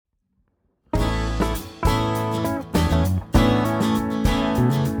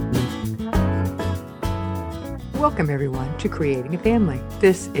Welcome, everyone, to Creating a Family.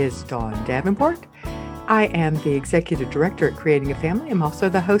 This is Dawn Davenport. I am the Executive Director at Creating a Family. I'm also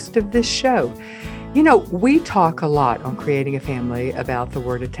the host of this show. You know, we talk a lot on Creating a Family about the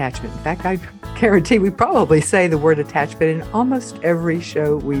word attachment. In fact, I guarantee we probably say the word attachment in almost every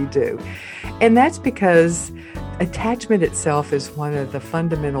show we do. And that's because attachment itself is one of the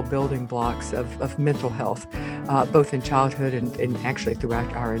fundamental building blocks of mental health, both in childhood and actually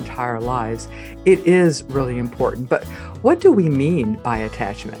throughout our entire lives. It is really important. But what do we mean by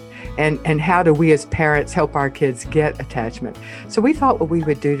attachment? And how do we as parents help our kids get attachment? So we thought what we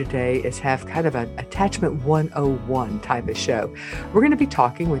would do today is have kind of an Attachment 101 type of show. We're going to be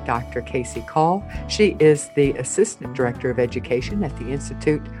talking with Dr. Casey Call. She is the Assistant Director of Education at the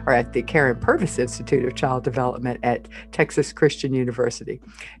Institute, or at the Karen Purvis Institute of Child Development at Texas Christian University.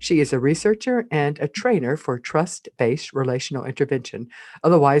 She is a researcher and a trainer for trust-based relational intervention,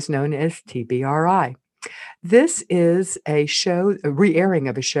 otherwise known as TBRI. This is a show, a re-airing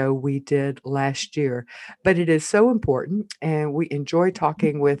of a show we did last year, but it is so important, and we enjoy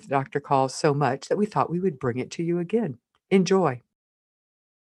talking with Dr. Call so much that we thought we would bring it to you again. Enjoy.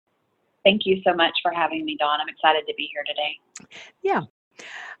 Thank you so much for having me, Dawn. I'm excited to be here today. Yeah.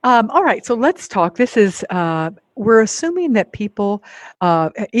 All right, so let's talk. This is, we're assuming that people,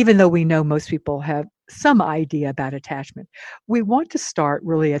 even though we know most people have some idea about attachment, we want to start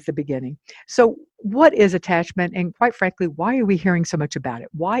really at the beginning. So what is attachment? And quite frankly, why are we hearing so much about it?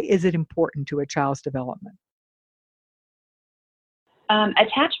 Why is it important to a child's development?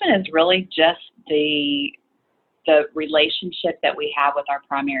 Attachment is really just the relationship that we have with our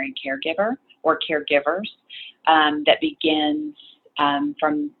primary caregiver or caregivers that begins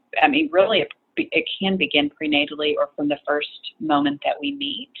really it can begin prenatally or from the first moment that we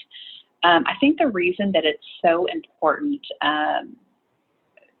meet. I think the reason that it's so important,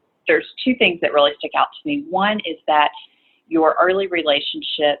 there's two things that really stick out to me. One is that your early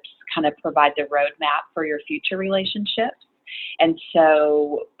relationships kind of provide the roadmap for your future relationships. And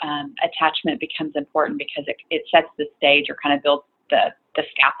so attachment becomes important because it sets the stage or kind of builds the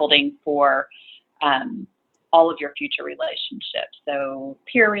scaffolding for all of your future relationships. So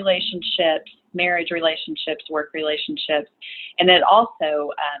peer relationships, marriage relationships, work relationships, and it also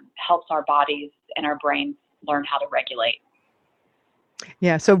helps our bodies and our brains learn how to regulate.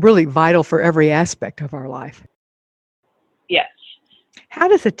 Yeah, so really vital for every aspect of our life. Yes. How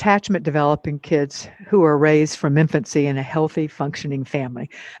does attachment develop in kids who are raised from infancy in a healthy, functioning family?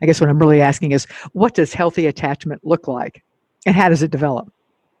 I guess what I'm really asking is, what does healthy attachment look like, and how does it develop?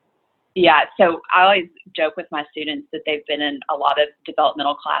 Yeah, so I always joke with my students that they've been in a lot of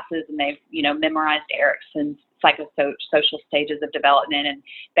developmental classes and they've, memorized Erikson's psychosocial stages of development, and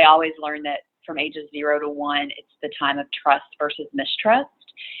they always learn that from ages 0 to 1, it's the time of trust versus mistrust.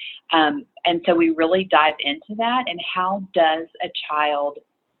 And so we really dive into that, and how does a child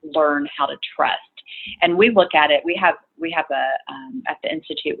learn how to trust? And we look at it. We have at the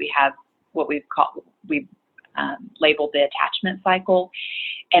Institute, we have what we've labeled the attachment cycle.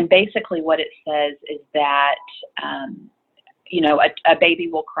 And basically what it says is that, a baby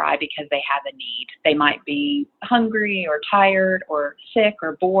will cry because they have a need. They might be hungry or tired or sick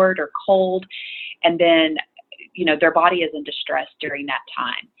or bored or cold. And then, their body is in distress during that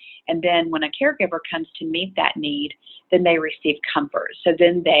time. And then when a caregiver comes to meet that need, then they receive comfort. So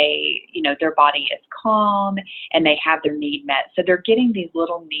then they, their body is calm and they have their need met. So they're getting these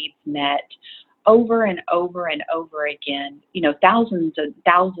little needs met over and over and over again, thousands and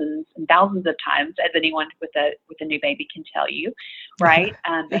thousands and thousands of times, as anyone with a new baby can tell you, right?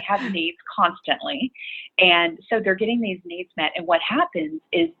 They have needs constantly. And so they're getting these needs met. And what happens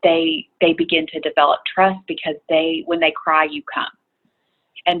is they begin to develop trust because when they cry, you come.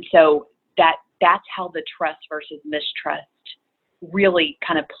 And so that's how the trust versus mistrust really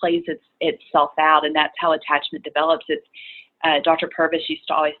kind of plays itself out. And that's how attachment develops. It's Dr. Purvis used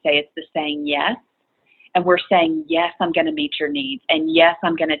to always say it's the saying yes. And we're saying, yes, I'm going to meet your needs. And yes,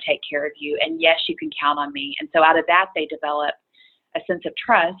 I'm going to take care of you. And yes, you can count on me. And so out of that, they develop a sense of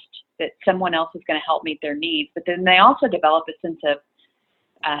trust that someone else is going to help meet their needs. But then they also develop a sense of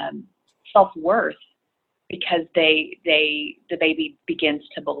self-worth because the baby begins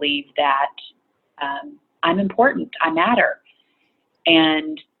to believe that I'm important, I matter.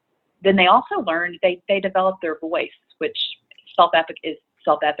 And then they also learn, they develop their voice, which is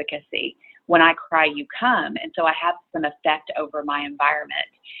self-efficacy. When I cry, you come. And so I have some effect over my environment.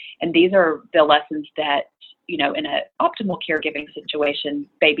 And these are the lessons that, in an optimal caregiving situation,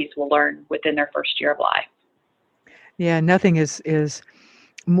 babies will learn within their first year of life. Yeah, nothing is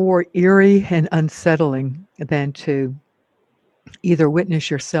more eerie and unsettling than to either witness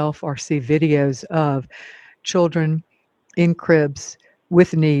yourself or see videos of children in cribs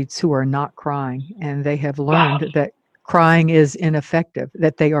with needs who are not crying, and they have Wow. learned that crying is ineffective,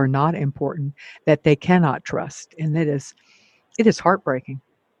 that they are not important, that they cannot trust, and it is heartbreaking.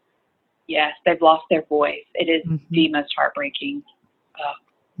 Yes, they've lost their voice. It is Mhm, the most heartbreaking.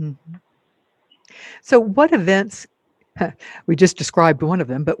 mhm. So what events we just described one of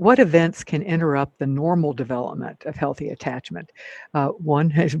them, but what events can interrupt the normal development of healthy attachment?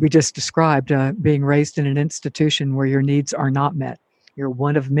 One, as we just described, being raised in an institution where your needs are not met. You're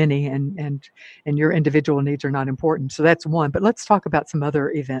one of many, and your individual needs are not important. So that's one. But let's talk about some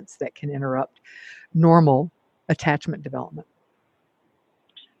other events that can interrupt normal attachment development.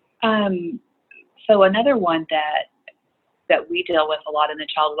 So another one that we deal with a lot in the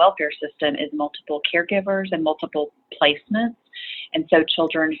child welfare system is multiple caregivers and multiple placements. And so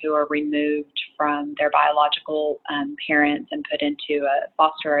children who are removed from their biological parents and put into a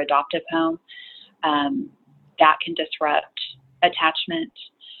foster or adoptive home, that can disrupt attachment.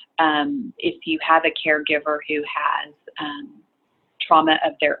 If you have a caregiver who has trauma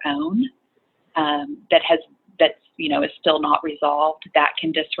of their own that's is still not resolved, that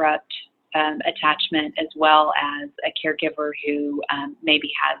can disrupt attachment, as well as a caregiver who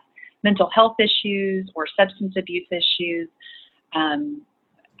maybe has mental health issues or substance abuse issues.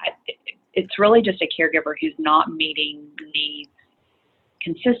 It's really just a caregiver who's not meeting needs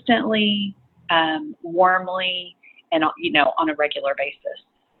consistently, warmly, and on a regular basis.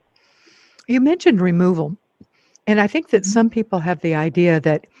 You mentioned removal, and I think that some people have the idea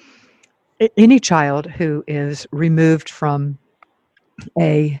that any child who is removed from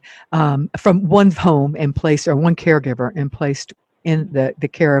from one home and placed, or one caregiver and placed in the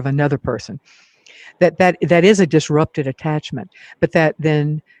care of another person, that is a disrupted attachment, but that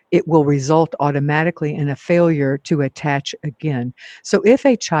then it will result automatically in a failure to attach again. So if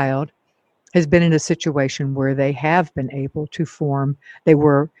a child has been in a situation where they have been able to form,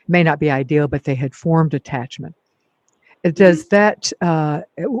 may not be ideal, but they had formed attachment. Does that,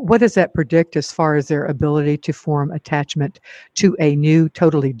 what does that predict as far as their ability to form attachment to a new,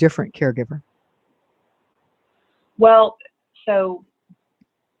 totally different caregiver? Well, so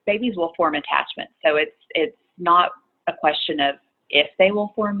babies will form attachment. So it's not a question of if they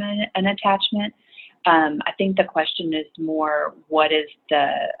will form an attachment. I think the question is more, what is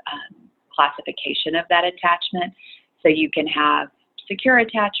the classification of that attachment? So you can have secure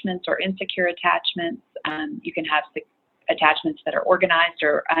attachments or insecure attachments. You can have attachments that are organized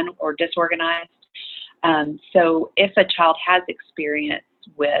or disorganized. So if a child has experience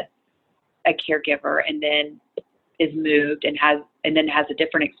with a caregiver and then is moved and then has a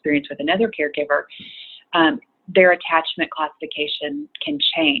different experience with another caregiver, their attachment classification can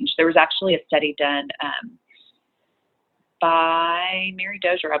change. There was actually a study done by Mary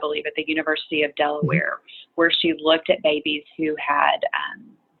Dozier, I believe, at the University of Delaware, where she looked at babies who had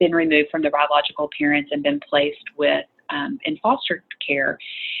been removed from their biological parents and been placed with in foster care.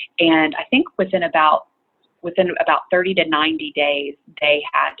 And I think within about 30 to 90 days, they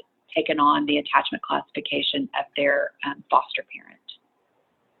had taken on the attachment classification of their foster parent.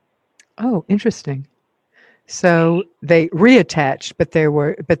 Oh, interesting. So they reattached, but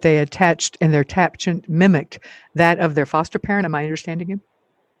they attached, and their attachment mimicked that of their foster parent. Am I understanding you?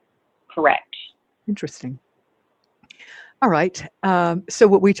 Correct. Interesting. All right. So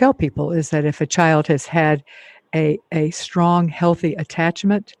what we tell people is that if a child has had a strong, healthy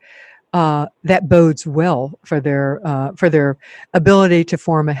attachment, that bodes well for their ability to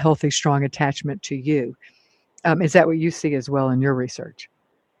form a healthy, strong attachment to you. Is that what you see as well in your research?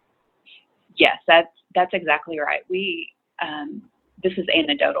 Yes, that's exactly right. This is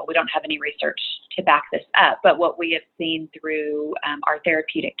anecdotal. We don't have any research to back this up, but what we have seen through our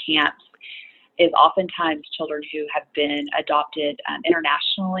therapeutic camps is oftentimes children who have been adopted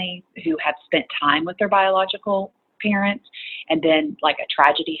internationally, who have spent time with their biological parents, and then like a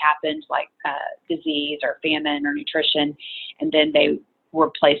tragedy happened, like disease or famine or nutrition, and then they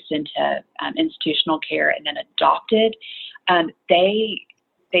were placed into institutional care and then adopted.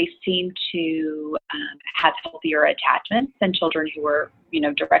 They seem to have healthier attachments than children who were,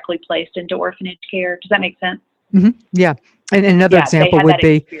 directly placed into orphanage care. Does that make sense? Mm-hmm. Yeah. And another example would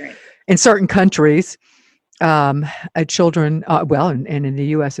be experience. In certain countries, children, and in the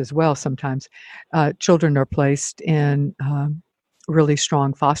U.S. as well, sometimes children are placed in really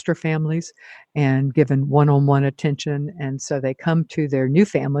strong foster families and given one-on-one attention, and so they come to their new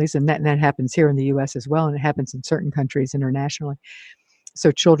families, and that happens here in the U.S. as well, and it happens in certain countries internationally.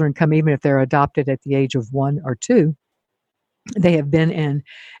 So children come, even if they're adopted at the age of 1 or 2, they have been in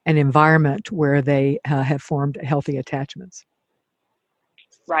an environment where they have formed healthy attachments.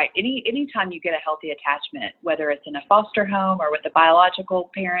 Right. Anytime you get a healthy attachment, whether it's in a foster home or with a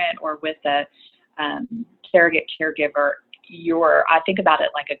biological parent or with a surrogate caregiver, I think about it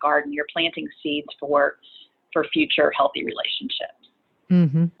like a garden. You're planting seeds for future healthy relationships.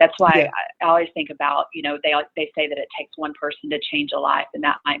 Mm-hmm. That's why Yeah. I always think about, they say that it takes one person to change a life, and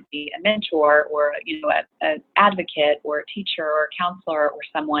that might be a mentor or, an advocate or a teacher or a counselor or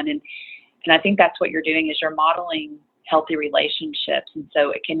someone. And I think that's what you're doing is you're modeling healthy relationships. And so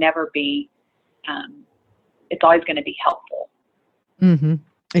it can never be, it's always going to be helpful. Mm-hmm.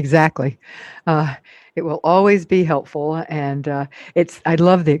 Exactly. It will always be helpful. And I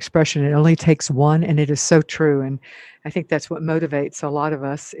love the expression, it only takes one, and it is so true. And I think that's what motivates a lot of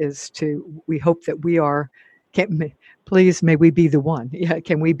us we hope that please, may we be the one. Yeah.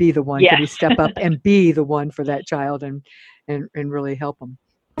 Can we be the one? Yes. Can we step up and be the one for that child and really help them?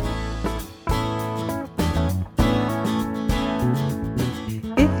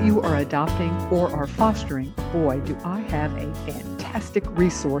 If you are adopting or are fostering, boy, do I have a fantastic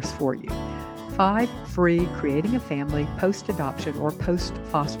resource for you. 5 free Creating a Family post-adoption or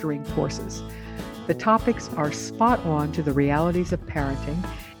post-fostering courses. The topics are spot on to the realities of parenting,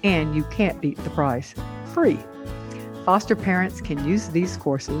 and you can't beat the price. Free. Foster parents can use these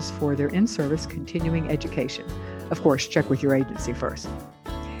courses for their in-service continuing education. Of course, check with your agency first.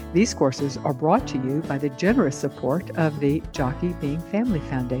 These courses are brought to you by the generous support of the Jockey Being Family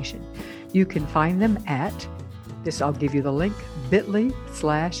Foundation. You can find them at I'll give you the link,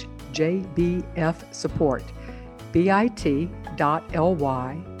 bit.ly/JBF support, bit.ly/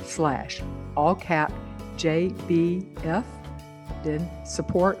 all cap JBF, then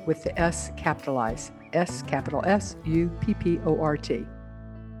support with the S capitalized, S capital SUPPORT. All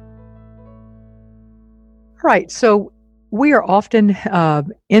right, so we are often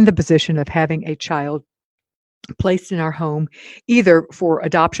in the position of having a child placed in our home, either for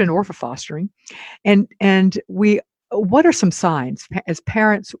adoption or for fostering. And what are some signs? As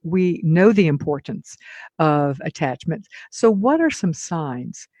parents, we know the importance of attachment. So what are some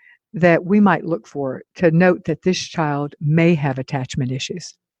signs that we might look for to note that this child may have attachment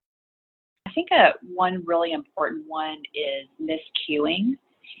issues? I think one really important one is miscuing.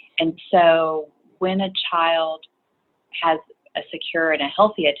 And so when a child has a secure and a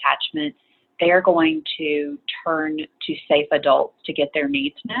healthy attachment, they are going to turn to safe adults to get their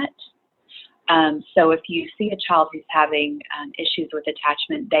needs met. So if you see a child who's having issues with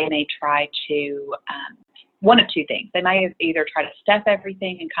attachment, they may try to, one of two things. They might either try to stuff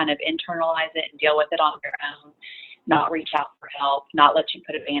everything and kind of internalize it and deal with it on their own, not reach out for help, not let you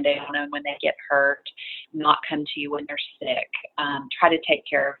put a Band-Aid on them when they get hurt, not come to you when they're sick, try to take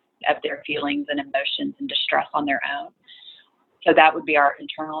care of their feelings and emotions and distress on their own. So that would be our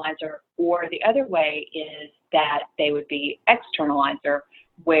internalizer. Or the other way is that they would be externalizer,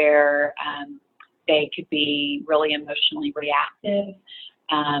 where they could be really emotionally reactive.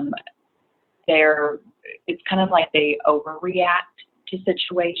 It's kind of like they overreact to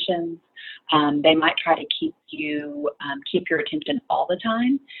situations. They might try to keep your attention all the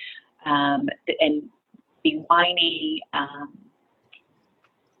time, and be whiny.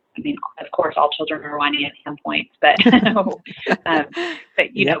 I mean, of course, all children are whiny at some point, but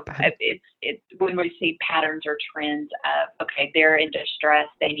you know, it's when we see patterns or trends of, okay, they're in distress,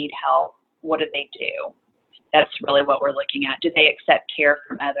 they need help. What do they do? That's really what we're looking at. Do they accept care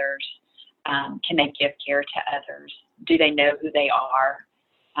from others? Can they give care to others? Do they know who they are?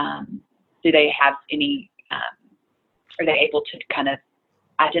 Do they have any? Are they able to kind of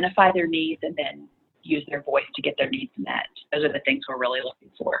identify their needs and then use their voice to get their needs met? Those are the things we're really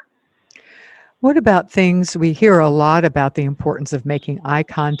looking for. What about things, we hear a lot about the importance of making eye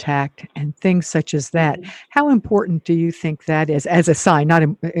contact and things such as that. How important do you think that is as a sign, not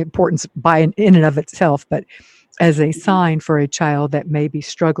importance in and of itself, but as a sign for a child that may be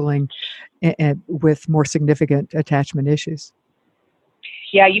struggling with more significant attachment issues?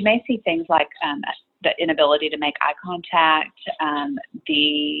 Yeah, you may see things like the inability to make eye contact,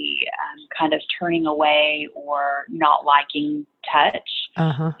 the kind of turning away or not liking touch.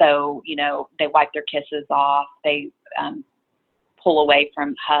 Uh-huh. So, you know, they wipe their kisses off, they pull away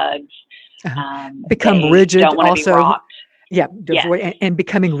from hugs. Become rigid don't also. Be rocked. Yeah, yes. And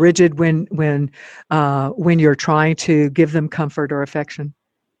becoming rigid when you're trying to give them comfort or affection.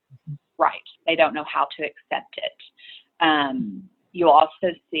 Right. They don't know how to accept it. You'll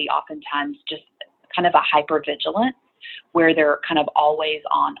also see oftentimes just kind of a hypervigilance where they're kind of always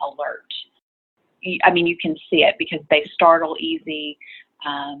on alert. I mean, you can see it because they startle easy,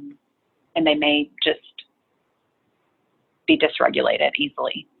 and they may just be dysregulated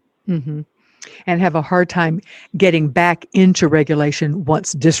easily. Mm-hmm. and have a hard time getting back into regulation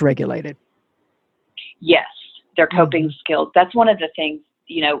once dysregulated. Yes, their coping skills. That's one of the things,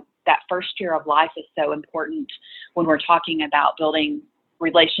 that first year of life is so important when we're talking about building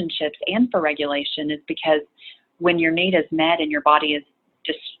relationships and for regulation, is because when your need is met and your body is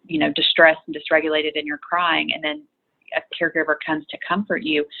just, distressed and dysregulated and you're crying, and then a caregiver comes to comfort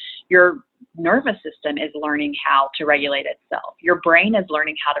you, your nervous system is learning how to regulate itself. Your brain is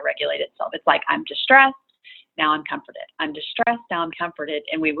learning how to regulate itself. It's like, I'm distressed, now I'm comforted. I'm distressed, now I'm comforted.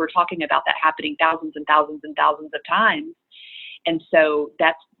 And we were talking about that happening thousands and thousands and thousands of times. And so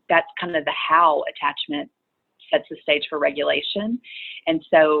that's kind of the how attachment sets the stage for regulation. And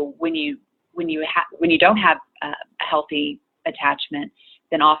so when you don't have a healthy attachment,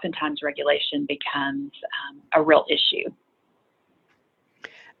 then oftentimes regulation becomes a real issue.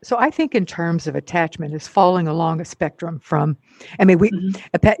 So I think in terms of attachment is falling along a spectrum from,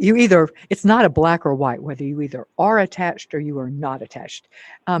 it's not a black or white, whether you either are attached or you are not attached.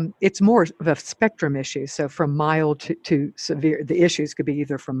 It's more of a spectrum issue. So from mild to severe, the issues could be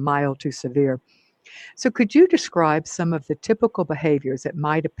either from mild to severe. So could you describe some of the typical behaviors that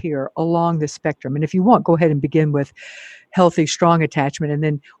might appear along the spectrum? And if you want, go ahead and begin with healthy, strong attachment, and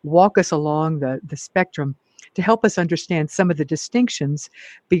then walk us along the spectrum to help us understand some of the distinctions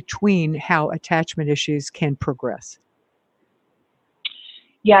between how attachment issues can progress.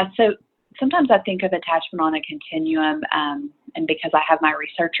 Yeah, so sometimes I think of attachment on a continuum, and because I have my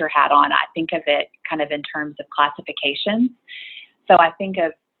researcher hat on, I think of it kind of in terms of classifications. So I think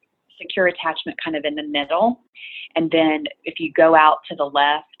of secure attachment kind of in the middle, and then if you go out to the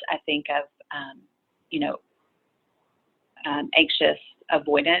left, I think of, anxious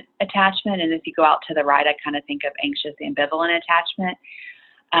avoidant attachment, and if you go out to the right, I kind of think of anxious ambivalent attachment.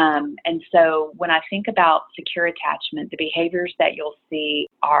 And so when I think about secure attachment, the behaviors that you'll see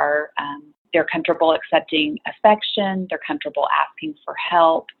are they're comfortable accepting affection, they're comfortable asking for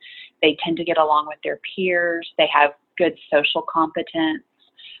help, they tend to get along with their peers, they have good social competence,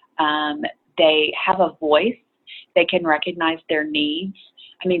 they have a voice, they can recognize their needs.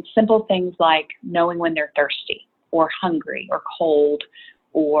 I mean, simple things like knowing when they're thirsty or hungry or cold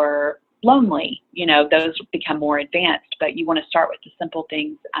or lonely, those become more advanced, but you want to start with the simple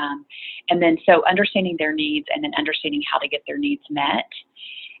things. And then so understanding their needs and then understanding how to get their needs met.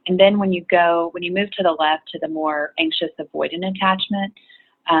 And then when you move to the left to the more anxious avoidant attachment,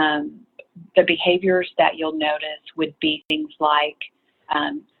 the behaviors that you'll notice would be things like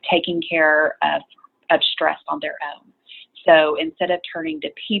taking care of stress on their own. So instead of turning to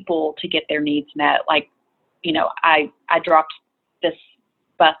people to get their needs met, like, I dropped this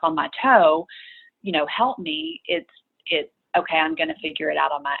bus on my toe, help me. It's okay, I'm going to figure it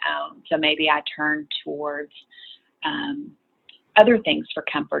out on my own. So maybe I turn towards other things for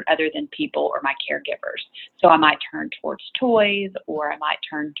comfort other than people or my caregivers. So I might turn towards toys, or I might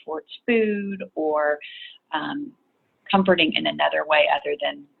turn towards food, or comforting in another way other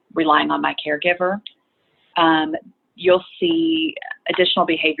than relying on my caregiver. You'll see additional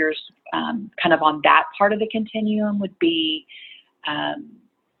behaviors kind of on that part of the continuum would be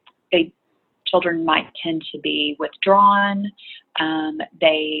children might tend to be withdrawn.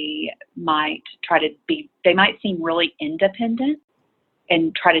 They might seem really independent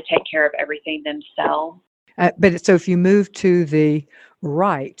and try to take care of everything themselves. But so if you move to the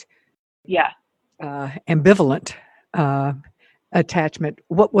right, ambivalent attachment,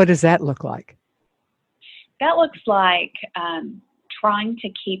 what does that look like? That looks like trying to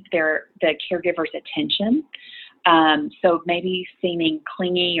keep the caregiver's attention. So maybe seeming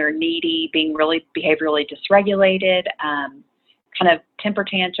clingy or needy, being really behaviorally dysregulated, kind of temper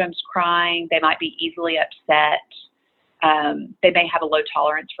tantrums, crying. They might be easily upset. They may have a low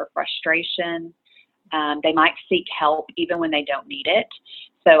tolerance for frustration. They might seek help even when they don't need it.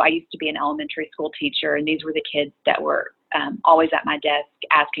 So I used to be an elementary school teacher, and these were the kids that were always at my desk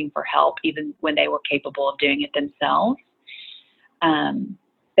asking for help, even when they were capable of doing it themselves.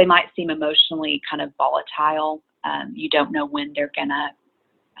 They might seem emotionally kind of volatile. You don't know when they're going to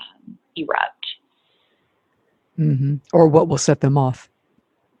erupt. Mm-hmm. Or what will set them off.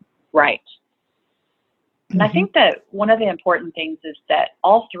 Right. And Mm-hmm. I think that one of the important things is that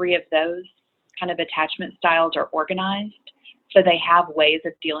all three of those kind of attachment styles are organized. So they have ways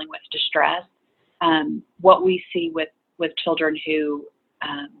of dealing with distress. What we see with children who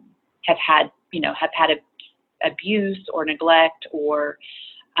have had abuse or neglect, or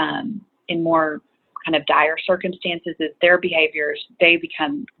in more kind of dire circumstances, is their behaviors, they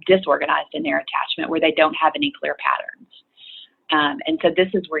become disorganized in their attachment where they don't have any clear patterns. And so this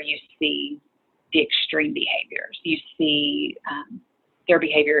is where you see the extreme behaviors. You see their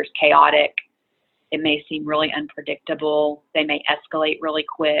behaviors chaotic, It may seem really unpredictable. They may escalate really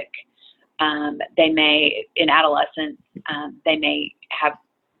quick. They may, in adolescence, they may have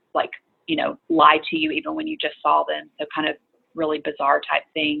lie to you even when you just saw them. So kind of really bizarre type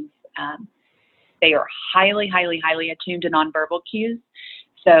things. They are highly, highly, highly attuned to nonverbal cues.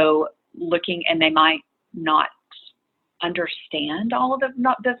 So and they might not understand all of the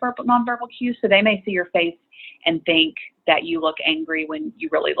nonverbal cues. So they may see your face and think that you look angry when you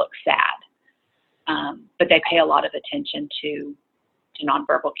really look sad. But they pay a lot of attention to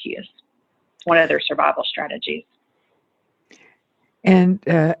nonverbal cues. It's one of their survival strategies. And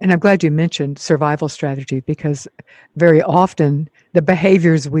I'm glad you mentioned survival strategy, because very often the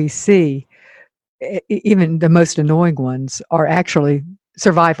behaviors we see, even the most annoying ones, are actually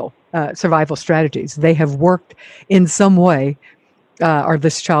survival strategies. They have worked in some way, or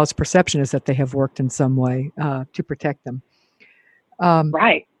this child's perception is that they have worked in some way to protect them.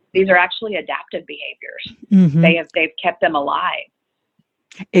 Right. These are actually adaptive behaviors. Mm-hmm. They've kept them alive.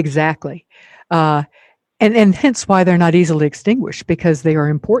 Exactly. And hence why they're not easily extinguished, because they are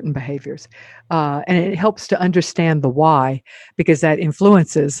important behaviors. And it helps to understand the why, because that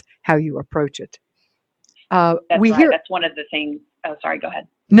influences how you approach it. That's right. That's one of the things. Oh, sorry. Go ahead.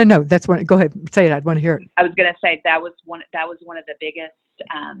 No. That's one. Go ahead. Say it. I'd want to hear it. I was going to say that was one of the biggest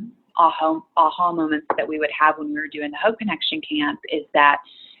aha moments that we would have when we were doing the Hope Connection camp, is that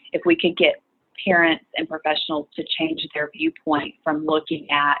if we could get parents and professionals to change their viewpoint from looking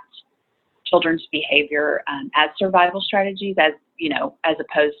at children's behavior as survival strategies, as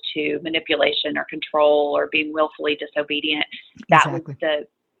opposed to manipulation or control or being willfully disobedient. Exactly.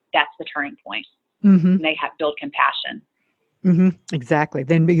 That's the turning point. Mm-hmm. And they build compassion. Mm-hmm. Exactly.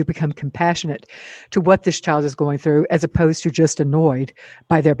 Then you become compassionate to what this child is going through, as opposed to just annoyed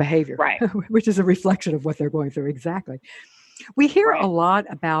by their behavior, right? Which is a reflection of what they're going through. Exactly. We hear a lot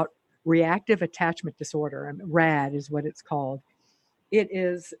about reactive attachment disorder, and RAD is what it's called.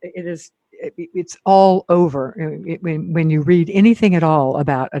 It's all over. When you read anything at all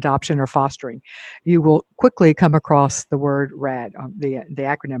about adoption or fostering, you will quickly come across the word RAD, the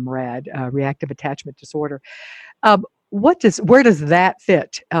acronym RAD, reactive attachment disorder. Where does that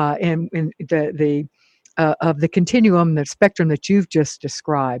fit in the of the continuum, the spectrum that you've just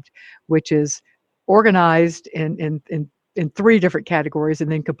described, which is organized in three different categories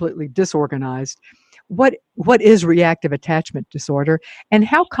and then completely disorganized? What is reactive attachment disorder, and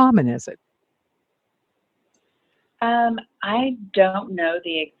how common is it? I don't know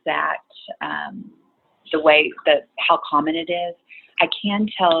the exact how common it is. I can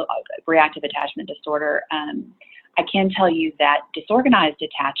tell reactive attachment disorder. I can tell you that disorganized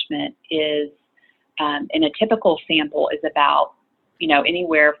attachment is, in a typical sample, is about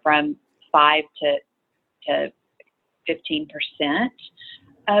anywhere from 5 to 15%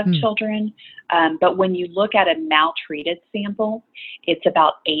 of children. But when you look at a maltreated sample, it's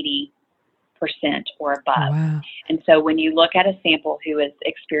about 80% or above. Wow. And so when you look at a sample who has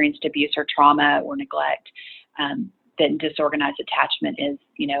experienced abuse or trauma or neglect, then disorganized attachment is,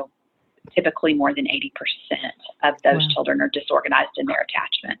 typically more than 80% of those children are disorganized in their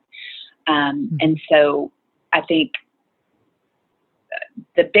attachment. And so I think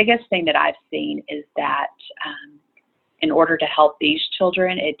the biggest thing that I've seen is that in order to help these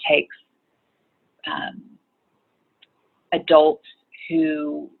children, it takes adults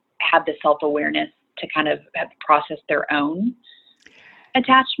who have the self-awareness to kind of have processed their own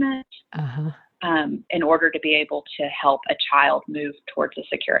attachment in order to be able to help a child move towards a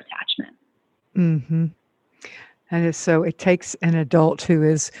secure attachment. Mm-hmm. And so it takes an adult who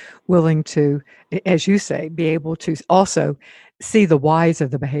is willing to, as you say, be able to also see the whys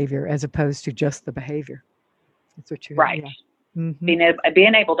of the behavior as opposed to just the behavior. That's what you right. Yeah. Mm-hmm.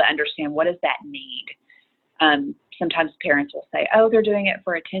 Being able to understand, what is that need? Sometimes parents will say, "Oh, they're doing it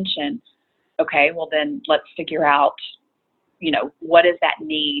for attention." Okay, well then let's figure out, what is that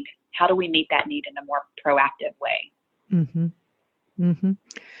need? How do we meet that need in a more proactive way? Mm-hmm. Mm-hmm.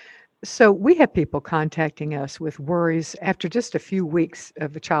 So we have people contacting us with worries after just a few weeks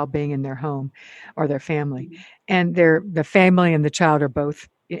of the child being in their home or their family. Mm-hmm. And the family and the child are both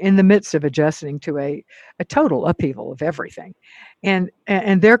in the midst of adjusting to a total upheaval of everything. And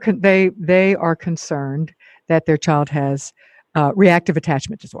they are concerned that their child has reactive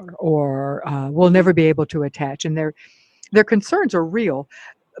attachment disorder, or will never be able to attach. And their concerns are real.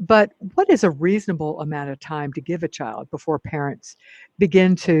 But what is a reasonable amount of time to give a child before parents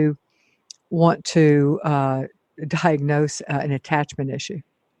begin to want to diagnose an attachment issue?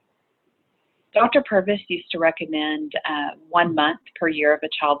 Dr. Purvis used to recommend 1 month per year of a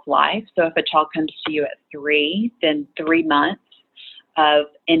child's life. So if a child comes to you at 3, then 3 months of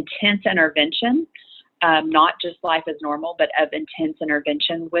intense intervention, not just life as normal, but of intense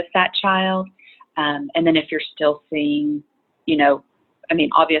intervention with that child. And then if you're still seeing,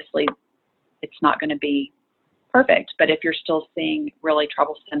 obviously it's not going to be perfect, but if you're still seeing really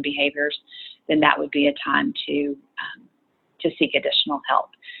troublesome behaviors, then that would be a time to seek additional help.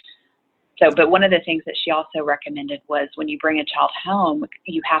 So, but one of the things that she also recommended was when you bring a child home,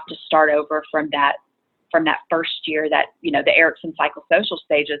 you have to start over from that first year, that, the Erikson psychosocial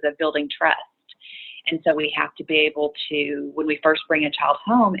stages of building trust. And so we have to be able to, when we first bring a child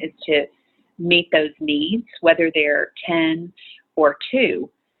home, is to meet those needs, whether they're 10 or 2.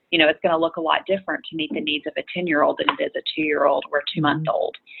 It's going to look a lot different to meet the needs of a 10-year-old than it is a 2-year-old or a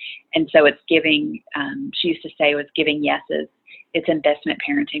 2-month-old. And so it's giving, she used to say, it was giving yeses. It's investment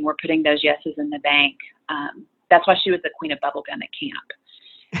parenting. We're putting those yeses in the bank. That's why she was the queen of bubblegum at camp,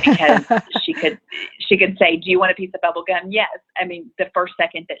 because she could say, do you want a piece of bubblegum? Yes. The first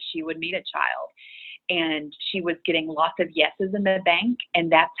second that she would meet a child. And she was getting lots of yeses in the bank, and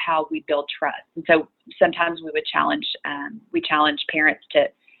that's how we build trust. And so sometimes we challenge parents to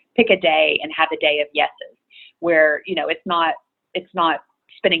pick a day and have a day of yeses, where, it's not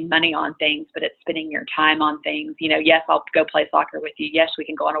spending money on things, but it's spending your time on things. Yes, I'll go play soccer with you. Yes, we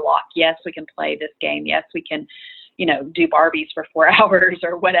can go on a walk. Yes, we can play this game. Yes, we can, do Barbies for 4 hours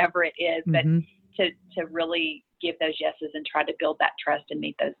or whatever it is. Mm-hmm. But to really give those yeses and try to build that trust and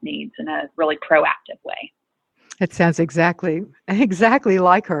meet those needs in a really proactive way. It sounds exactly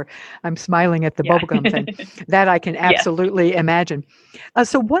like her. I'm smiling at the bubblegum thing. That I can absolutely imagine.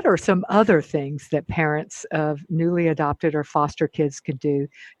 So what are some other things that parents of newly adopted or foster kids could do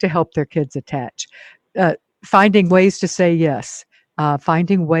to help their kids attach? Finding ways to say yes,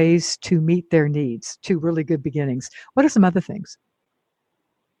 finding ways to meet their needs, two really good beginnings. What are some other things?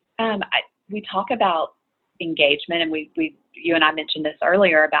 We talk about engagement, and you and I mentioned this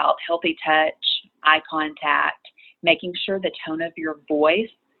earlier about healthy touch, eye contact, making sure the tone of your voice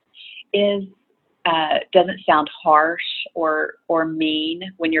doesn't sound harsh or mean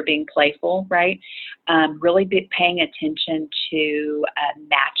when you're being playful, right? Really paying attention to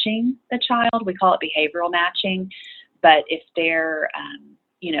matching the child. We call it behavioral matching, but if they're,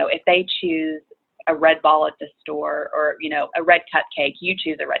 if they choose a red ball at the store or, a red cupcake, you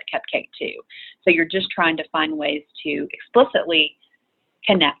choose a red cupcake too. So you're just trying to find ways to explicitly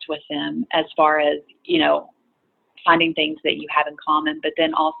connect with them as far as, finding things that you have in common, but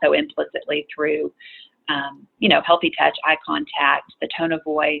then also implicitly through, healthy touch, eye contact, the tone of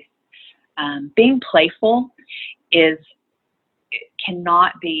voice. Being playful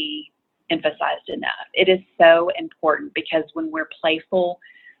cannot be emphasized enough. It is so important, because when we're playful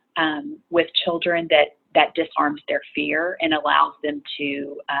with children, that disarms their fear and allows them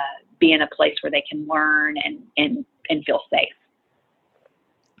to be in a place where they can learn and feel safe.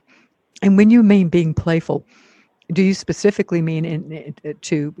 And when you mean being playful, do you specifically mean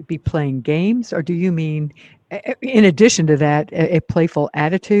to be playing games, or do you mean, in addition to that, a playful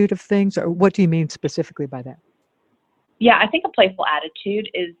attitude of things, or what do you mean specifically by that? Yeah, I think a playful attitude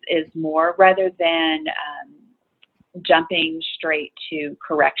is more, rather than jumping straight to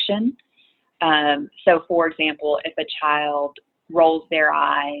correction. So, for example, if a child rolls their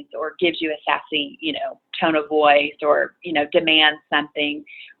eyes or gives you a sassy, tone of voice, or, demands something,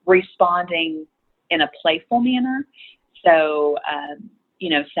 responding in a playful manner. So,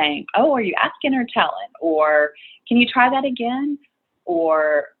 saying, oh, are you asking or telling? Or can you try that again?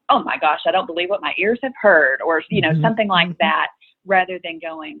 Or, oh my gosh, I don't believe what my ears have heard, or, something like that, rather than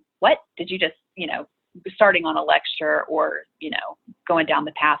going, what did you just, starting on a lecture, or, going down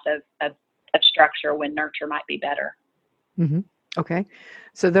the path of structure when nurture might be better. Mm-hmm. Okay.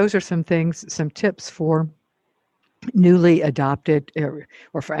 So those are some things, some tips for newly adopted,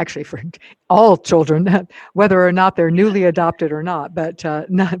 or for all children, whether or not they're newly adopted or not, but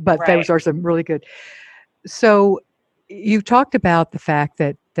right. Those are some really good. So you talked about the fact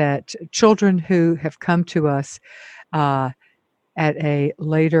that children who have come to us at a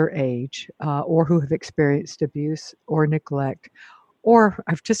later age, or who have experienced abuse or neglect, or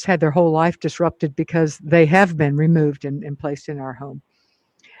have just had their whole life disrupted because they have been removed and placed in our home,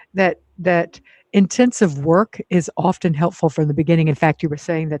 that intensive work is often helpful from the beginning. In fact, you were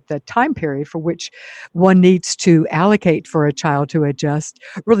saying that the time period for which one needs to allocate for a child to adjust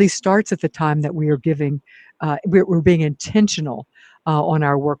really starts at the time that we are giving, we're being intentional on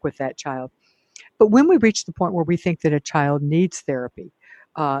our work with that child. But when we reach the point where we think that a child needs therapy,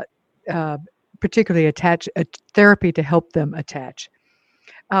 particularly therapy to help them attach,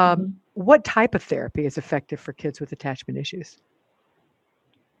 what type of therapy is effective for kids with attachment issues?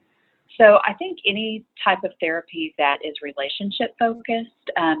 So I think any type of therapy that is relationship focused,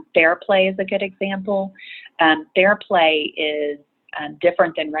 TheraPlay is a good example. TheraPlay is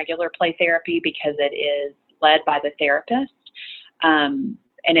different than regular play therapy because it is led by the therapist.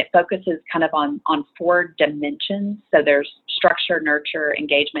 And it focuses kind of on 4 dimensions. So there's structure, nurture,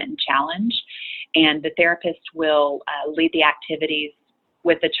 engagement, and challenge. And the therapist will lead the activities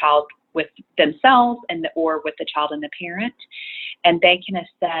with the child, with themselves, or with the child and the parent. And they can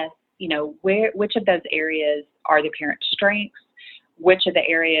assess, which of those areas are the parent's strengths, which of the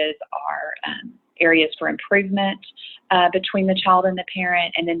areas are areas for improvement between the child and the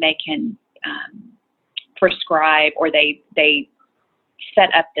parent, and then they can prescribe, or they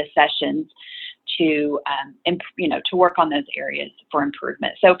set up the sessions to to work on those areas for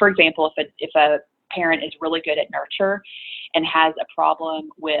improvement. So, for example, if a parent is really good at nurture and has a problem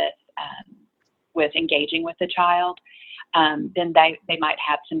with engaging with the child, then they might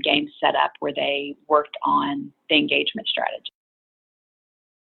have some games set up where they worked on the engagement strategy.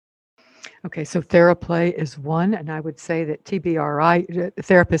 Okay, so TheraPlay is one, and I would say that TBRI,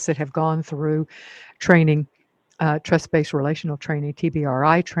 therapists that have gone through training, trust-based relational training,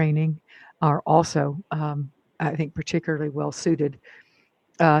 TBRI training, are also, I think, particularly well suited.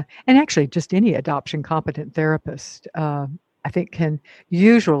 And actually, just any adoption competent therapist, I think, can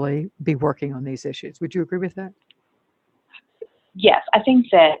usually be working on these issues. Would you agree with that? Yes, I think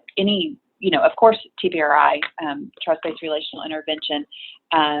that any, of course, TBRI, trust-based relational intervention,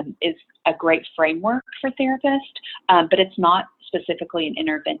 is a great framework for therapists, but it's not specifically an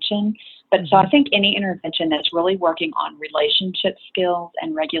intervention. But so I think any intervention that's really working on relationship skills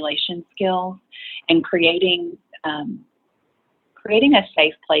and regulation skills and creating a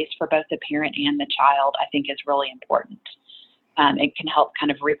safe place for both the parent and the child, I think is really important. It can help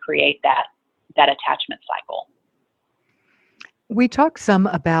kind of recreate that attachment cycle. We talked some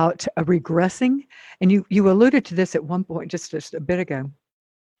about regressing, and you alluded to this at one point just a bit ago,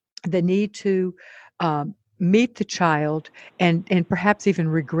 the need to meet the child and perhaps even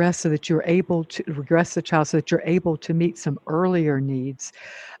regress so that you're able to regress the child so that you're able to meet some earlier needs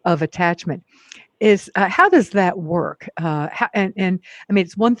of attachment. How does that work? And I mean,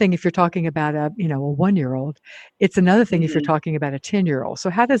 it's one thing if you're talking about a 1-year-old. It's another thing if you're talking about a 10-year-old. So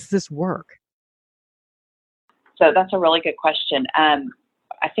how does this work? So that's a really good question.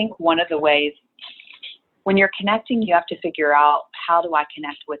 I think one of the ways, when you're connecting, you have to figure out, how do I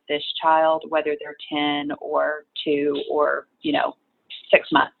connect with this child, whether they're 10 or 2 or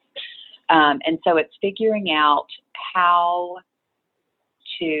 6 months. And so it's figuring out how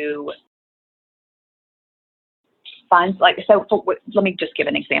to find, let me just give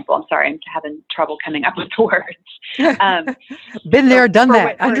an example. I'm sorry, I'm having trouble coming up with the words. Been there, done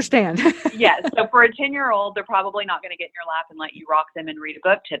that. Understand. Yeah. So for a 10-year-old, they're probably not going to get in your lap and let you rock them and read a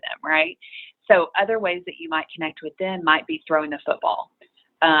book to them, right? So other ways that you might connect with them might be throwing the football.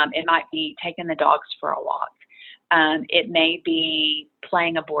 It might be taking the dogs for a walk. It may be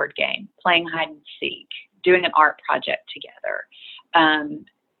playing a board game, playing hide and seek, doing an art project together.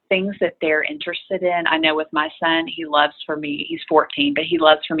 Things that they're interested in. I know with my son, he's 14, but he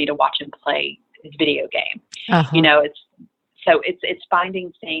loves for me to watch him play his video game. Uh-huh. It's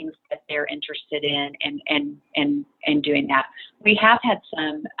finding things that they're interested in and doing that. We have had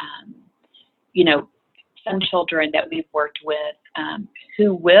some children that we've worked with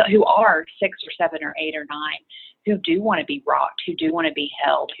who are 6 or 7 or 8 or 9, who do want to be rocked, who do want to be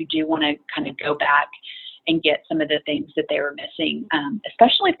held, who do want to kind of go back and get some of the things that they were missing,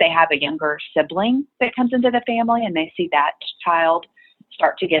 especially if they have a younger sibling that comes into the family and they see that child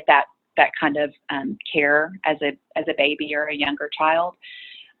start to get that kind of care as a baby or a younger child.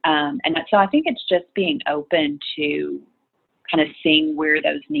 And so I think it's just being open to kind of seeing where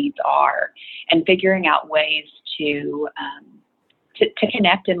those needs are and figuring out ways to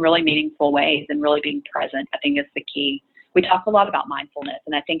connect in really meaningful ways and really being present, I think, is the key. We talk a lot about mindfulness,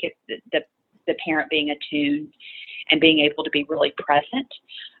 and I think it's the parent being attuned and being able to be really present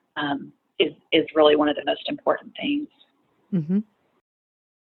is really one of the most important things. Mm-hmm.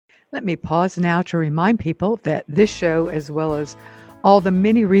 Let me pause now to remind people that this show, as well as all the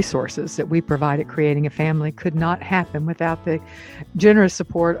many resources that we provide at Creating a Family, could not happen without the generous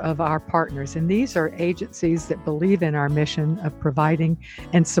support of our partners. And these are agencies that believe in our mission of providing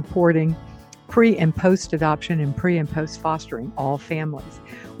and supporting pre- and post-adoption and pre- and post-fostering all families.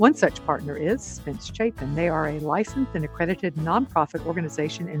 One such partner is Spence Chapin. They are a licensed and accredited nonprofit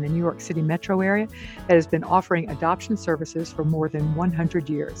organization in the New York City metro area that has been offering adoption services for more than 100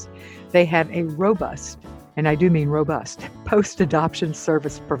 years. They have a robust, and I do mean robust, post-adoption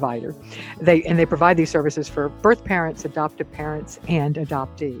service provider. They provide these services for birth parents, adoptive parents, and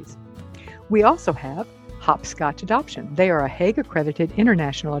adoptees. We also have Hopscotch Adoption. They are a Hague-accredited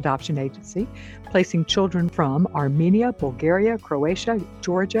international adoption agency, placing children from Armenia, Bulgaria, Croatia,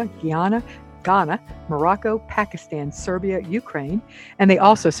 Georgia, Ghana, Morocco, Pakistan, Serbia, Ukraine, and they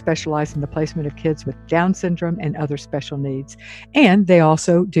also specialize in the placement of kids with Down syndrome and other special needs. And they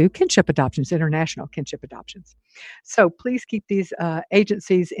also do kinship adoptions, international kinship adoptions. So please keep these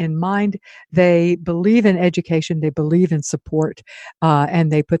agencies in mind. They believe in education, they believe in support,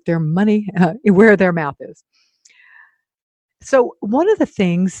 and they put their money where their mouth is. So one of the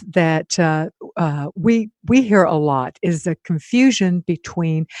things that we hear a lot is the confusion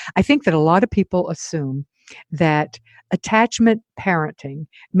between. I think that a lot of people assume that attachment parenting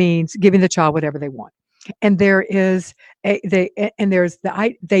means giving the child whatever they want, and they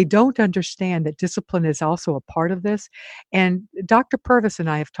don't understand that discipline is also a part of this. And Dr. Purvis and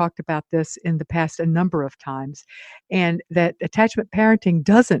I have talked about this in the past a number of times, and that attachment parenting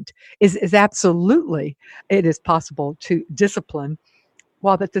is absolutely, it is possible to discipline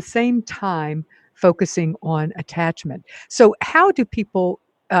while at the same time focusing on attachment. So how do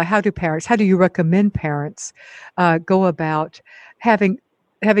you recommend parents go about having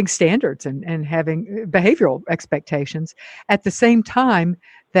standards and having behavioral expectations at the same time?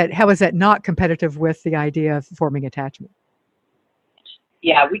 That how is that not competitive with the idea of forming attachment?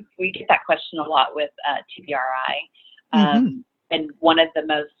 Yeah, we get that question a lot with TBRI. And one of the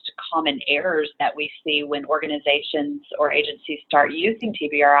most common errors that we see when organizations or agencies start using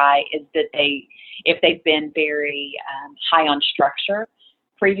TBRI is that if they've been very high on structure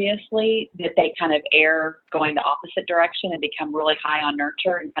previously, that they kind of err going the opposite direction and become really high on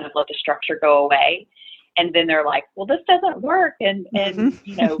nurture and kind of let the structure go away. And then they're like, well, this doesn't work. And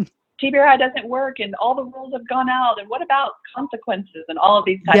TBRI doesn't work, and all the rules have gone out. And what about consequences and all of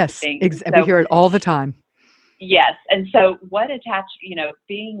these types of things? Yes, we hear it all the time. Yes. And so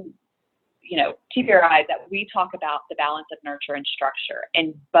being TBRI, that we talk about the balance of nurture and structure,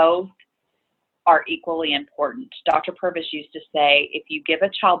 and both are equally important. Dr. Purvis used to say, if you give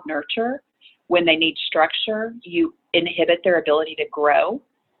a child nurture when they need structure, you inhibit their ability to grow.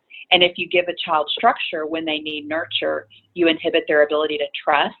 And if you give a child structure when they need nurture, you inhibit their ability to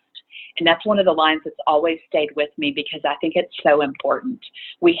trust. And that's one of the lines that's always stayed with me, because I think it's so important.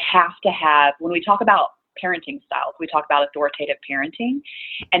 We have to have, when we talk about parenting styles, we talk about authoritative parenting,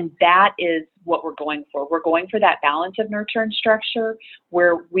 and that is what we're going for. We're going for that balance of nurture and structure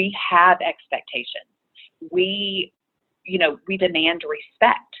where we have expectations. We demand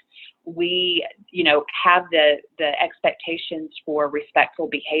respect. We, have the expectations for respectful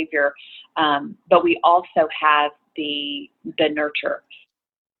behavior, but we also have the nurture.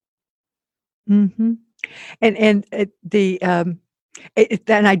 Mm-hmm. And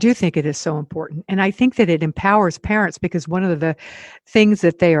I do think it is so important. And I think that it empowers parents, because one of the things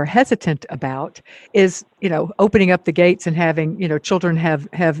that they are hesitant about is, opening up the gates and having, children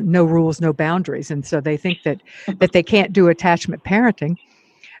have no rules, no boundaries. And so they think that they can't do attachment parenting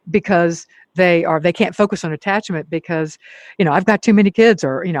because they can't focus on attachment because, I've got too many kids,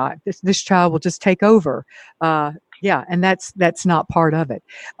 or, this child will just take over. And that's not part of it.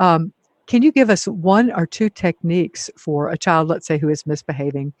 Can you give us one or two techniques for a child, let's say, who is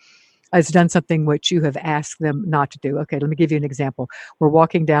misbehaving, has done something which you have asked them not to do? Okay, let me give you an example. We're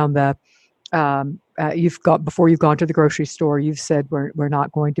walking down before you've gone to the grocery store, you've said we're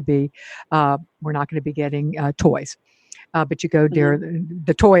not going to be getting toys. But you go near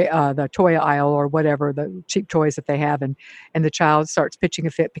the toy aisle or whatever, the cheap toys that they have, and the child starts pitching a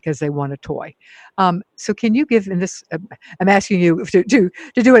fit because they want a toy. So can you give, and this, I'm asking you to do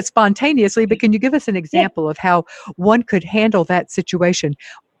it spontaneously, but can you give us an example of how one could handle that situation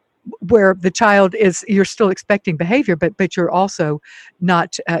where the child you're still expecting behavior, but you're also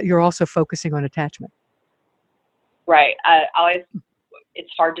not, you're also focusing on attachment? Right. It's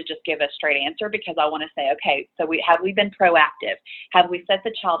hard to just give a straight answer, because I want to say, okay, so have we been proactive? Have we set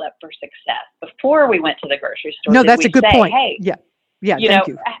the child up for success before we went to the grocery store? No, that's a good point. Hey, yeah, thank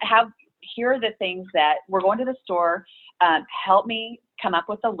you. Here are the things that we're going to the store. Help me come up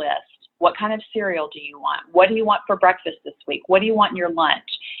with a list. What kind of cereal do you want? What do you want for breakfast this week? What do you want in your lunch?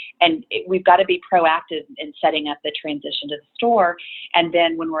 And we've got to be proactive in setting up the transition to the store. And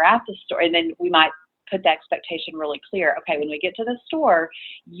then when we're at the store, and then we might put the expectation really clear. Okay, when we get to the store,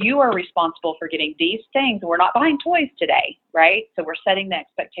 you are responsible for getting these things. We're not buying toys today, right? So we're setting the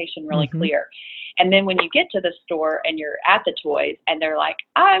expectation really clear. And then when you get to the store and you're at the toys and they're like,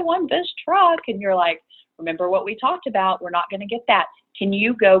 I want this truck. And you're like, remember what we talked about? We're not going to get that. Can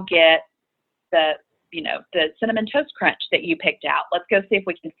you go get the Cinnamon Toast Crunch that you picked out? Let's go see if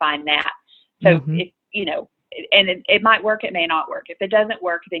we can find that. So if and it might work, it may not work. If it doesn't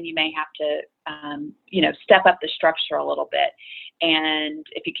work, then you may have to, step up the structure a little bit. And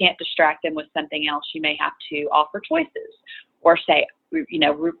if you can't distract them with something else, you may have to offer choices or say,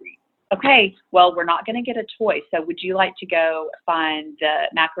 okay, well, we're not going to get a toy. So would you like to go find the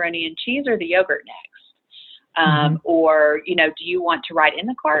macaroni and cheese or the yogurt next? Or, do you want to ride in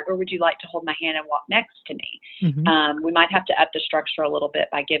the cart, or would you like to hold my hand and walk next to me? We might have to up the structure a little bit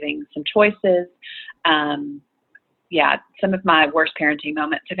by giving some choices. Some of my worst parenting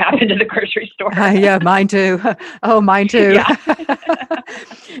moments have happened in the grocery store. Yeah, mine too. Oh, mine too.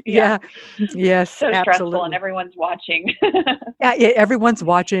 Yeah. Yes, so absolutely. Stressful, and everyone's watching. Yeah, everyone's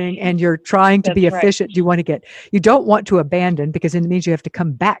watching, and you're trying to be efficient. Right. You don't want to abandon, because it means you have to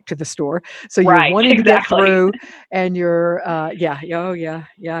come back to the store. So you're wanting to get through, and you're, and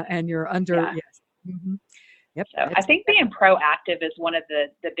you're under. Yes. Yep. So I think being proactive is one of the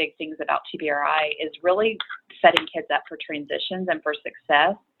big things about TBRI, is really setting kids up for transitions and for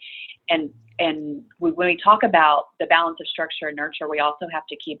success. And when we talk about the balance of structure and nurture, we also have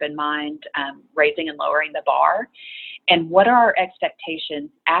to keep in mind raising and lowering the bar. And what are our expectations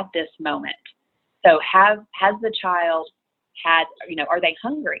at this moment? So has the child had, are they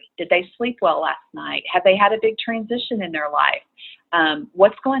hungry? Did they sleep well last night? Have they had a big transition in their life?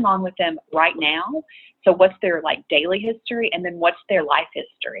 What's going on with them right now? So what's their daily history, and then what's their life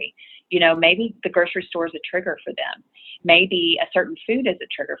history? Maybe the grocery store is a trigger for them. Maybe a certain food is a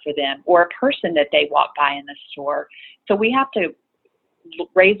trigger for them, or a person that they walk by in the store. So we have to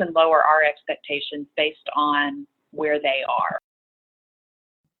raise and lower our expectations based on where they are.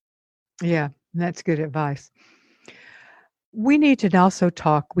 Yeah, that's good advice. We need to also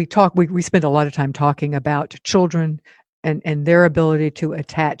talk. We spend a lot of time talking about children and their ability to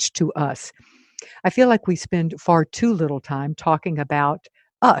attach to us. I feel like we spend far too little time talking about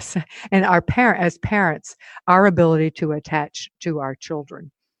us and as parents, our ability to attach to our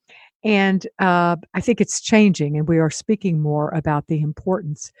children. And I think it's changing, and we are speaking more about the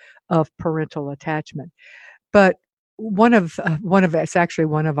importance of parental attachment. But it's actually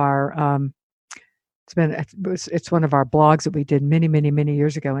one of our it's one of our blogs that we did many, many, many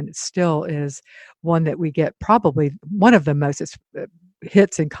years ago, and it still is one that we get probably one of the most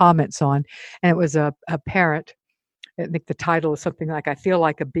hits and comments on. And it was a parent. I think the title is something like, "I feel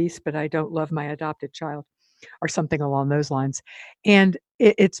like a beast, but I don't love my adopted child," or something along those lines. And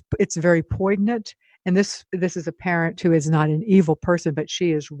it's very poignant. And this is a parent who is not an evil person, but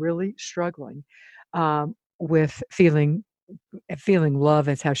she is really struggling with feeling love,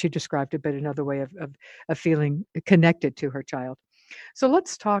 is how she described it, but another way of feeling connected to her child. So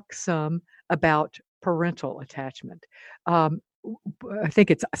let's talk some about parental attachment. I think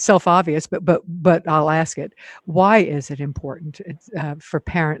it's self-obvious, but I'll ask it. Why is it important for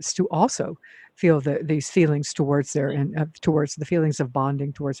parents to also feel these feelings towards towards the feelings of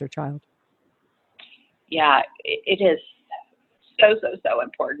bonding towards their child? Yeah, it is so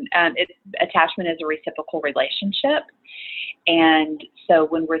important. Attachment is a reciprocal relationship, and so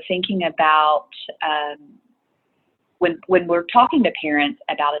when we're thinking about when we're talking to parents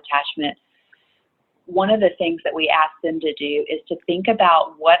about attachment, one of the things that we ask them to do is to think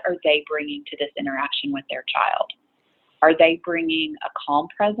about, what are they bringing to this interaction with their child? Are they bringing a calm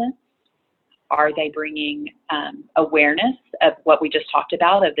presence? Are they bringing awareness of what we just talked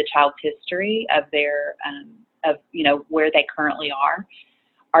about, of the child's history, of their where they currently are?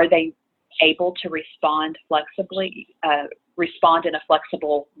 Are they able to respond flexibly, respond in a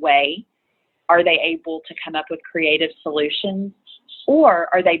flexible way? Are they able to come up with creative solutions? Or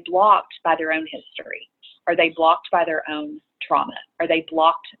are they blocked by their own history? Are they blocked by their own trauma? Are they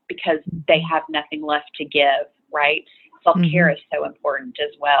blocked because they have nothing left to give, right? Self-care is so important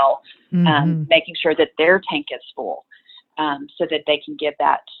as well, making sure that their tank is full so that they can give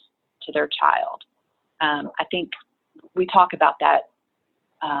that to their child. I think we talk about that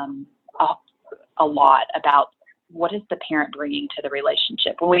a lot, about what is the parent bringing to the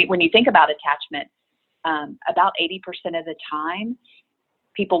relationship. When you think about attachment, about 80% of the time,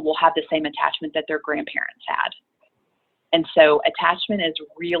 people will have the same attachment that their grandparents had. And so attachment is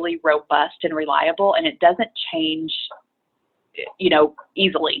really robust and reliable, and it doesn't change,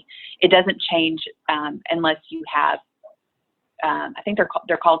 easily. It doesn't change unless you have, I think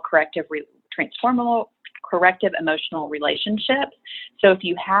they're called corrective emotional relationships. So if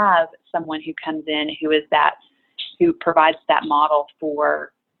you have someone who comes in who provides that model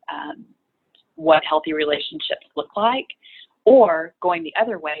for what healthy relationships look like, or going the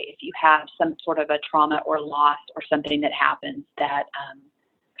other way, if you have some sort of a trauma or loss or something that happens that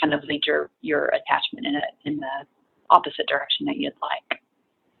kind of leads your attachment in the opposite direction that you'd like.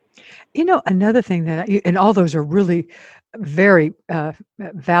 Another thing and all those are really very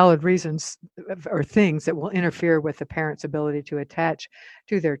valid reasons or things that will interfere with the parent's ability to attach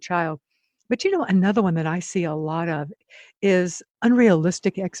to their child. But another one that I see a lot of is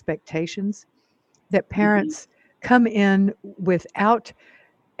unrealistic expectations that Hmm. parents come in without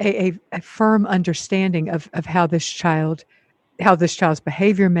a firm understanding of how this child's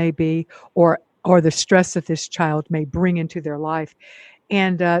behavior may be, or the stress that this child may bring into their life.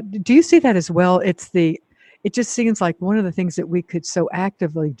 And do you see that as well? It just seems like one of the things that we could so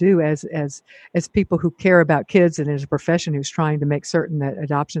actively do as people who care about kids, and as a profession who's trying to make certain that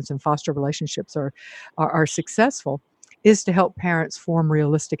adoptions and foster relationships are successful, is to help parents form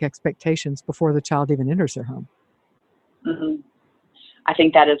realistic expectations before the child even enters their home. Hmm. I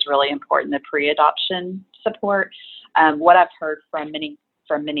think that is really important, the pre-adoption support. What I've heard from many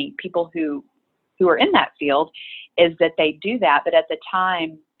people who are in that field is that they do that, but at the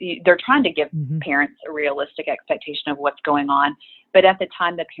time they're trying to give Hmm. parents a realistic expectation of what's going on. But at the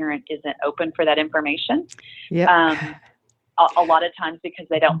time, the parent isn't open for that information. Yep. Um, a lot of times because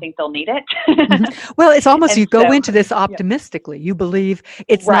they don't Mhm. think they'll need it. Mhm. Well, it's almost And you go so, into this yeah, optimistically. You believe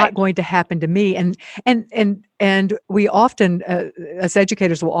it's right, not going to happen to me, and we often, as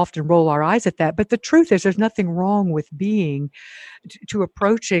educators, will often roll our eyes at that. But the truth is, there's nothing wrong with being to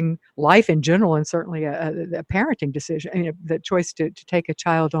approaching life in general, and certainly a parenting decision, the choice to take a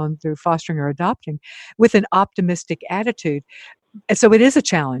child on through fostering or adopting, with an optimistic attitude. And so it is a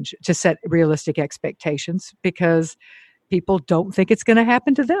challenge to set realistic expectations because people don't think it's going to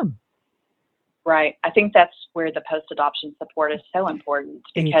happen to them. right. I think that's where the post-adoption support is so important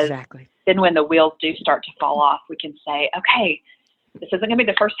because Exactly. then when the wheels do start to fall off, we can say, okay, this isn't going to be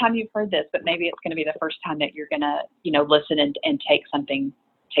the first time you've heard this, but maybe it's going to be the first time that you're going to, listen and take something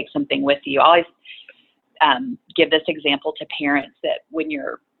with you. I always give this example to parents that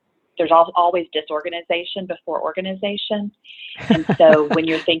there's always disorganization before organization. And so when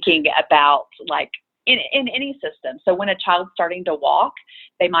you're thinking about like in any system, so when a child's starting to walk,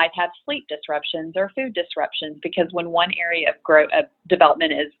 they might have sleep disruptions or food disruptions because when one area of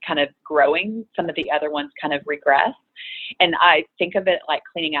development is kind of growing, some of the other ones kind of regress. And I think of it like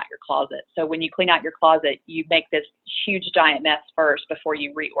cleaning out your closet. So when you clean out your closet, you make this huge giant mess first before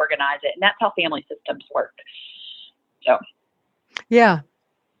you reorganize it. And that's how family systems work. So, Yeah,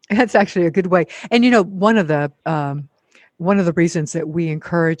 that's actually a good way. And one of the reasons that we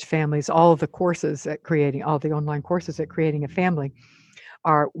encourage families, all the online courses at Creating a Family,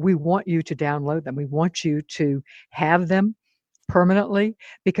 are we want you to download them. We want you to have them permanently,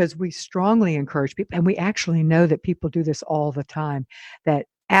 because we strongly encourage people, and we actually know that people do this all the time, that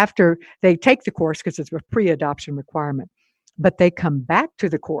after they take the course, because it's a pre-adoption requirement, but they come back to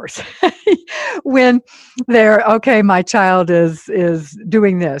the course when they're okay, my child is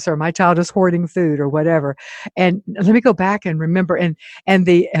doing this, or my child is hoarding food, or whatever, and let me go back and remember. And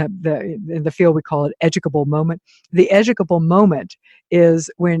the in the field we call it educable moment. The educable moment is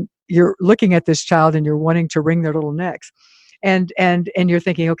when you're looking at this child and you're wanting to wring their little necks, and you're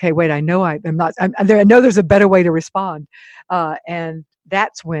thinking, okay, wait, I'm not, I'm there, I know there's a better way to respond, and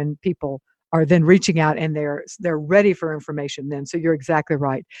that's when people are then reaching out, and they're ready for information then. So you're exactly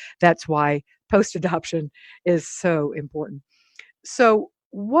right. That's why post adoption is so important. So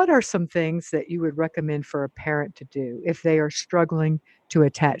what are some things that you would recommend for a parent to do if they are struggling to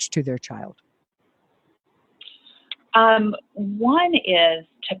attach to their child? one is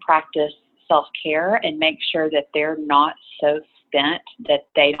to practice self care and make sure that they're not so spent that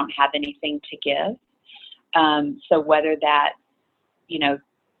they don't have anything to give. So whether that, you know,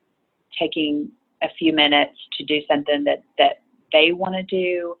 taking a few minutes to do something that they want to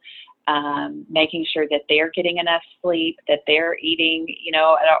do, making sure that they're getting enough sleep, that they're eating,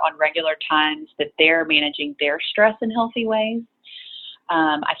 on regular times, that they're managing their stress in healthy ways.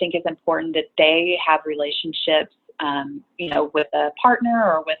 I think it's important that they have relationships, with a partner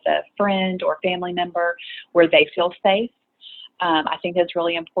or with a friend or family member where they feel safe. I think that's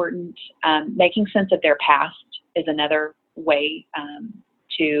really important. Making sense of their past is another way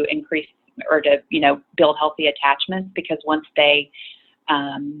to increase or to, build healthy attachments, because once they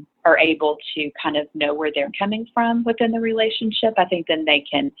are able to kind of know where they're coming from within the relationship, I think then they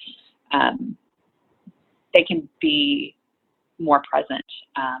can be more present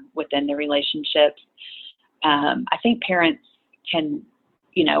within the relationships. I think parents can,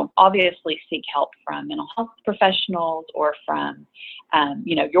 obviously seek help from mental health professionals or from,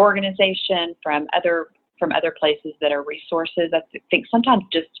 your organization, from other places that are resources. I think sometimes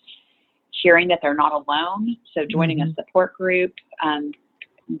just hearing that they're not alone, so joining a Hmm. support group,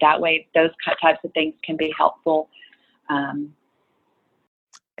 that way those types of things can be helpful. Um,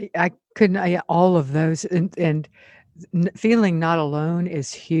 I couldn't. All of those, and feeling not alone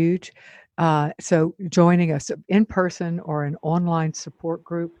is huge. So joining us in person or an online support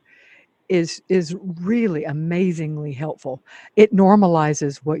group is really amazingly helpful. It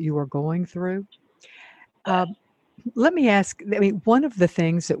normalizes what you are going through. Um, Let me ask, I mean, one of the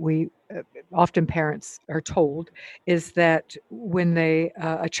things that we often parents are told is that when a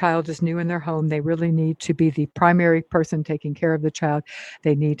child is new in their home, they really need to be the primary person taking care of the child.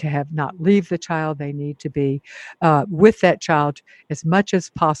 They need to have not leave the child. They need to be with that child as much as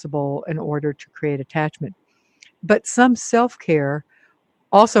possible in order to create attachment. But some self-care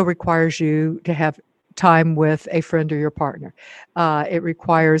also requires you to have time with a friend or your partner. It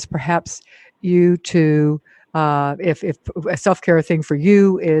requires perhaps you to, if a self care thing for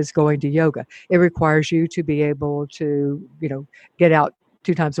you is going to yoga, it requires you to be able to, get out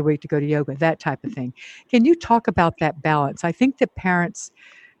 2 times a week to go to yoga, that type of thing. Can you talk about that balance? I think that parents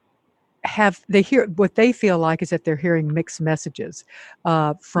they hear what they feel like is that they're hearing mixed messages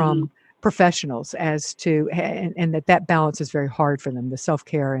Mhm. from professionals as to and that balance is very hard for them, the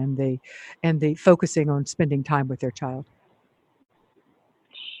self-care and the focusing on spending time with their child.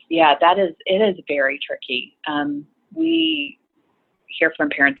 Yeah, it is very tricky. We hear from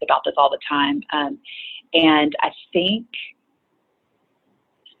parents about this all the time. And I think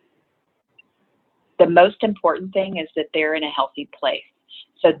the most important thing is that they're in a healthy place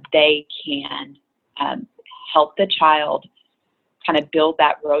so they can help the child kind of build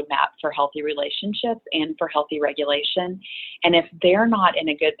that roadmap for healthy relationships and for healthy regulation. And if they're not in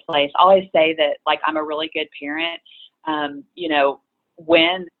a good place, I always say that, like, I'm a really good parent,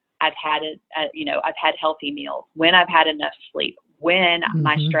 when I've had I've had healthy meals, when I've had enough sleep, when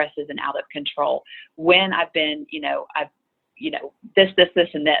my Mm-hmm. stress isn't out of control, when I've been, this,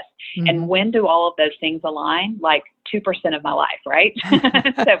 and this. Mm-hmm. And when do all of those things align? Like 2% of my life, right?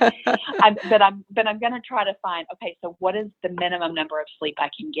 So I'm going to try to find, okay, so what is the minimum number of sleep I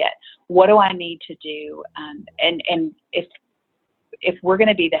can get? What do I need to do? And if we're going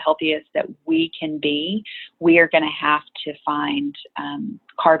to be the healthiest that we can be, we are going to have to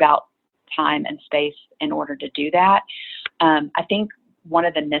carve out time and space in order to do that. I think one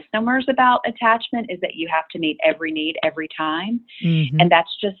of the misnomers about attachment is that you have to meet every need every time. Mm-hmm. And that's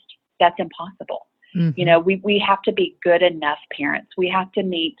impossible. Mm-hmm. We have to be good enough parents. We have to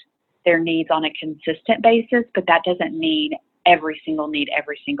meet their needs on a consistent basis, but that doesn't mean every single need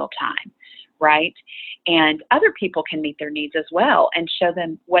every single time, right? And other people can meet their needs as well and show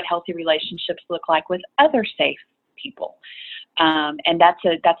them what healthy relationships look like with other safe people. And that's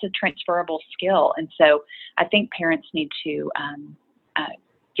a transferable skill. And so I think parents need to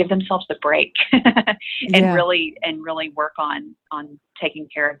give themselves a break and Yeah. really work on taking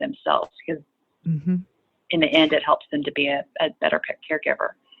care of themselves, because Mm-hmm. in the end, it helps them to be a better caregiver.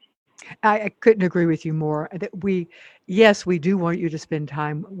 I couldn't agree with you more. Yes, we do want you to spend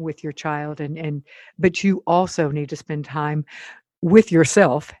time with your child, but you also need to spend time with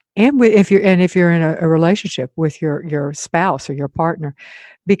yourself and if you're in a relationship with your spouse or your partner,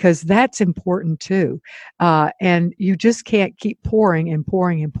 because that's important too. And you just can't keep pouring and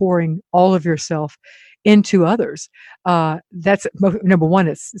pouring and pouring all of yourself into others. That's number one.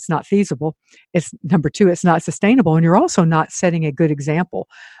 It's not feasible. It's number two. It's not sustainable, and you're also not setting a good example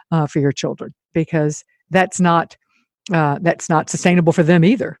for your children, because that's not sustainable for them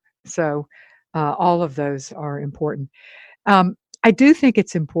either. So all of those are important. I do think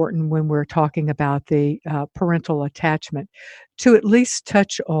it's important when we're talking about the parental attachment to at least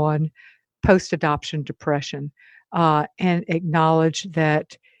touch on post adoption depression and acknowledge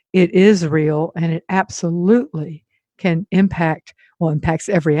that it is real and it absolutely can impacts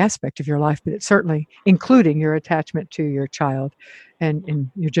every aspect of your life, but it's certainly including your attachment to your child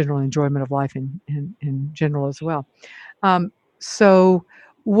and your general enjoyment of life in general as well. So,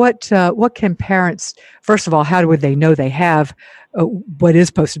 what can parents? First of all, how would they know they have what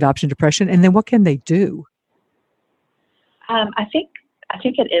is post-adoption depression, and then what can they do? I think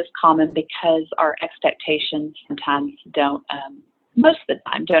it is common because our expectations sometimes don't, most of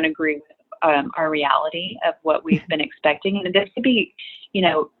the time, don't agree with our reality of what we've been expecting. And this could be,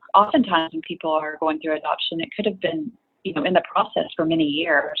 oftentimes when people are going through adoption, it could have been, in the process for many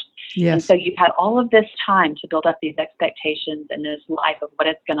years. And Yes. so you've had all of this time to build up these expectations and this life of what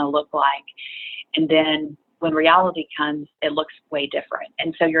it's going to look like. And then when reality comes, it looks way different.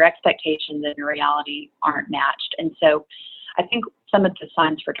 And so your expectations and your reality aren't matched. And so I think some of the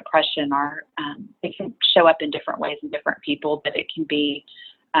signs for depression are, they can show up in different ways in different people, but it can be,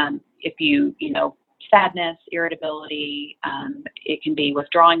 sadness, irritability, it can be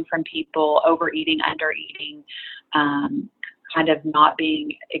withdrawing from people, overeating, undereating, kind of not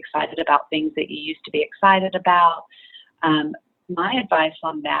being excited about things that you used to be excited about. My advice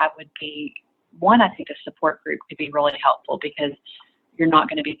on that would be, one, I think a support group could be really helpful, because you're not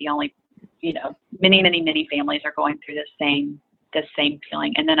going to be the only, many families are going through the same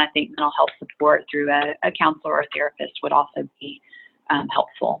feeling. And then I think mental health support through a counselor or a therapist would also be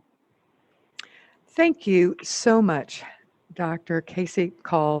helpful. Thank you so much, Dr. Casey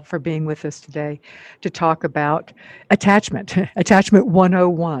Call, for being with us today to talk about attachment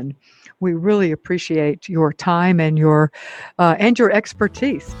 101. We really appreciate your time and your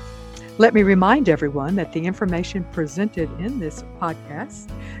expertise. Let me remind everyone that the information presented in this podcast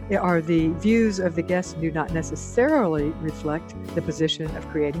are the views of the guests and do not necessarily reflect the position of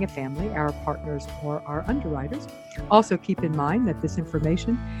Creating a Family, our partners, or our underwriters. Also, keep in mind that this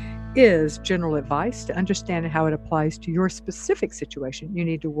information is general advice. To understand how it applies to your specific situation, you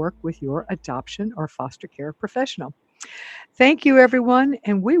need to work with your adoption or foster care professional. Thank you, everyone,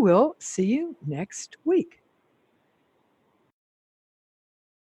 and we will see you next week.